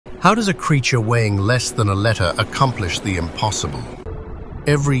How does a creature weighing less than a letter accomplish the impossible?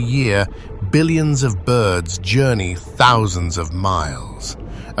 Every year, billions of birds journey thousands of miles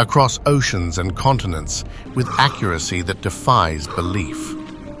across oceans and continents with accuracy that defies belief.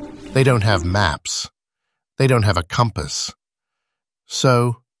 They don't have maps. They don't have a compass.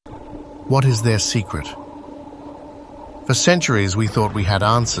 So, what is their secret? For centuries, we thought we had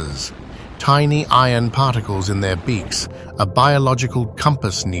answers. Tiny iron particles in their beaks, a biological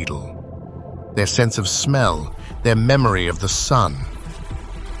compass needle, their sense of smell, their memory of the sun.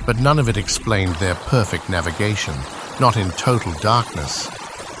 But none of it explained their perfect navigation, not in total darkness,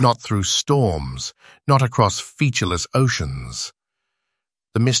 not through storms, not across featureless oceans.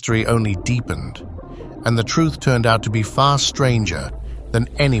 The mystery only deepened, and the truth turned out to be far stranger than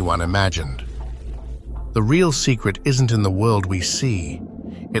anyone imagined. The real secret isn't in the world we see.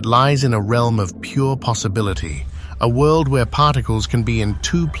 It lies in a realm of pure possibility, a world where particles can be in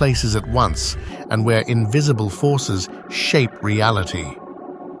two places at once and where invisible forces shape reality.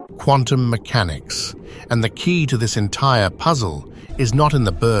 Quantum mechanics. And the key to this entire puzzle is not in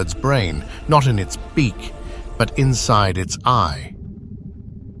the bird's brain, not in its beak, but inside its eye.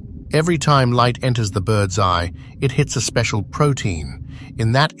 Every time light enters the bird's eye, it hits a special protein.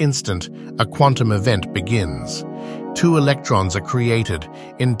 In that instant, a quantum event begins. Two electrons are created,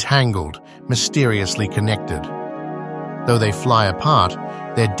 entangled, mysteriously connected. Though they fly apart,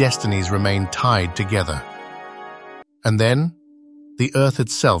 their destinies remain tied together. And then, the Earth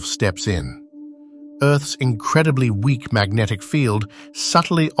itself steps in. Earth's incredibly weak magnetic field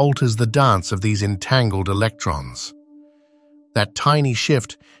subtly alters the dance of these entangled electrons. That tiny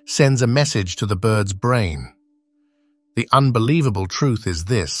shift sends a message to the bird's brain. The unbelievable truth is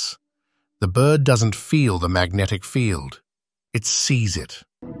this: the bird doesn't feel the magnetic field. It sees it.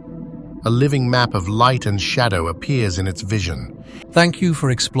 A living map of light and shadow appears in its vision. Thank you for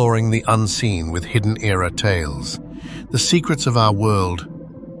exploring the unseen with Hidden Era Tales. The secrets of our world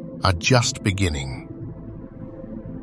are just beginning.